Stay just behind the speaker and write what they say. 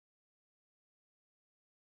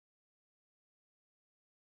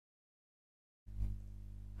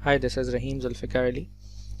Hi, this is Rahim Zulfikar Ali.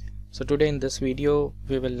 So today in this video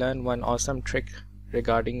we will learn one awesome trick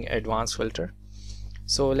regarding advanced filter.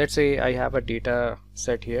 So let's say I have a data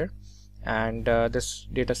set here, and this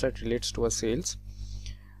data set relates to a sales,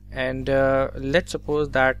 and let's suppose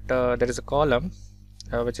that there is a column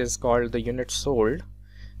which is called the units sold.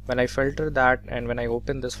 When I filter that and when I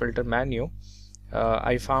open this filter menu,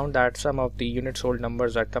 I found that some of the units sold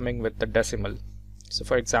numbers are coming with the decimal. So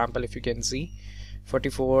for example, if you can see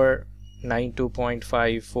 4492.5,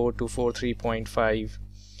 4243.5,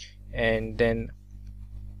 and then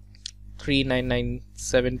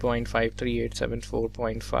 3997.5,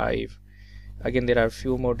 3874.5. Again, there are a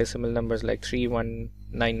few more decimal numbers like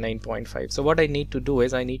 3199.5. So what I need to do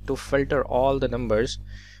is I need to filter all the numbers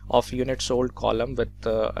of units sold column with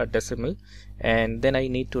a decimal, and then I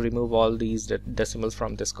need to remove all these decimals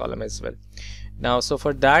from this column as well. Now, so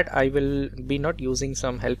for that I will be not using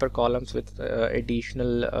some helper columns with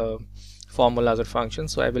additional formulas or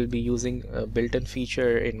functions. So I will be using a built-in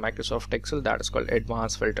feature in Microsoft Excel that is called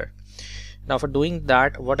advanced filter. Now for doing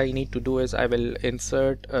that, what I need to do is I will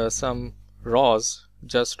insert some rows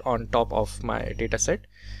just on top of my data set,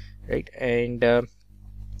 right? And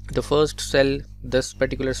the first cell, this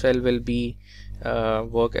particular cell will be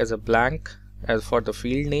work as a blank as for the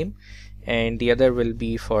field name, and the other will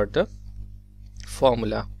be for the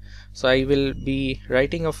formula. So I will be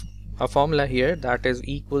writing a formula here that is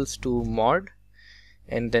equals to mod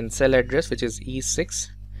and then cell address, which is E6,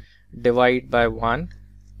 divide by 1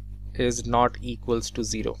 is not equals to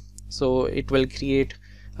 0. So it will create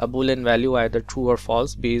a boolean value, either true or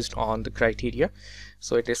false, based on the criteria.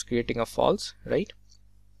 So it is creating a false, right?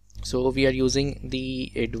 So we are using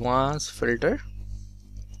the advanced filter.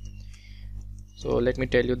 So let me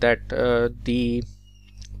tell you that the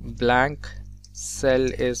blank cell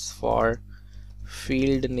is for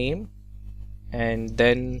field name, and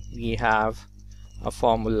then we have a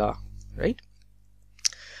formula, right?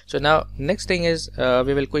 So now next thing is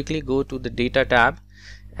we will quickly go to the data tab,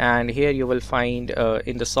 and here you will find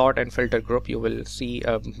in the sort and filter group you will see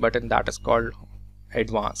a button that is called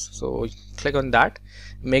advanced. So click on that,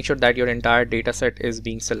 make sure that your entire data set is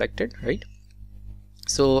being selected, right?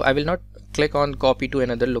 So I will not click on copy to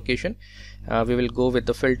another location. We will go with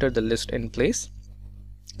the filter, the list in place.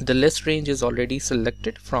 The list range is already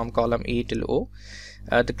selected from column A till O.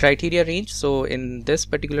 The criteria range, so in this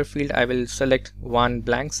particular field I will select one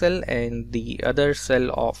blank cell and the other cell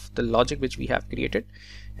of the logic which we have created,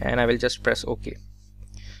 and I will just press OK.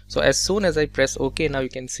 So as soon as I press OK, now you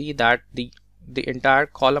can see that the entire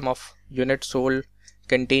column of units sold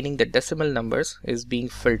containing the decimal numbers is being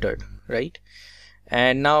filtered, right?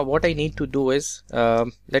 And now what I need to do is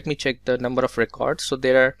let me check the number of records. So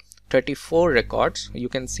there are 34 records. You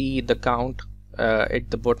can see the count at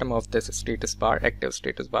the bottom of this status bar, active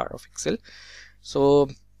status bar of Excel. So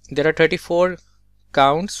there are 34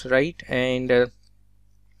 counts, right? And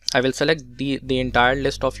I will select the entire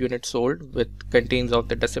list of units sold with contains of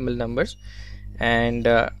the decimal numbers, and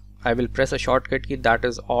I will press a shortcut key that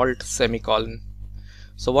is Alt semicolon.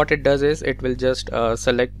 So what it does is it will just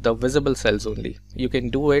select the visible cells only. You can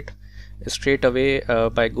do it straight away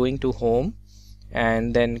by going to home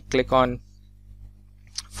and then click on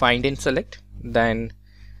find and select, then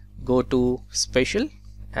go to special,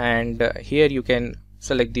 and here you can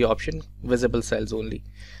select the option visible cells only.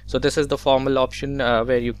 So this is the formal option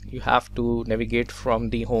where you have to navigate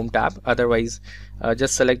from the home tab. Otherwise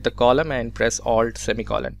just select the column and press Alt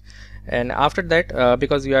semicolon. And after that,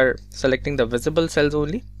 because you are selecting the visible cells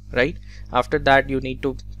only, right, after that you need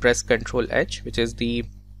to press Ctrl H, which is the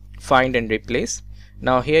find and replace.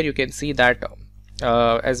 Now here you can see that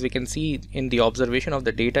as we can see in the observation of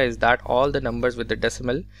the data is that all the numbers with the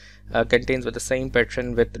decimal contains with the same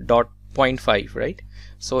pattern with dot 0.5, right?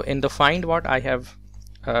 So in the find what I have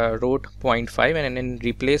wrote 0.5, and in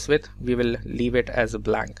replace with we will leave it as a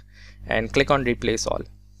blank and click on replace all.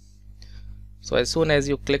 So as soon as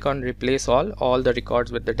you click on replace all the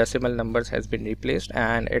records with the decimal numbers has been replaced,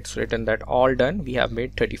 and it's written that all done. We have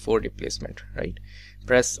made 34 replacement, right?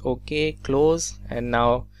 Press OK, close, and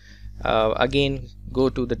now again go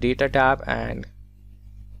to the data tab and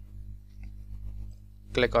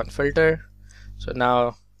click on filter. So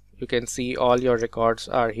now you can see all your records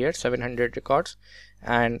are here, 700 records,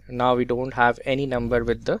 and now we don't have any number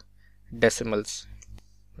with the decimals,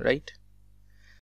 right?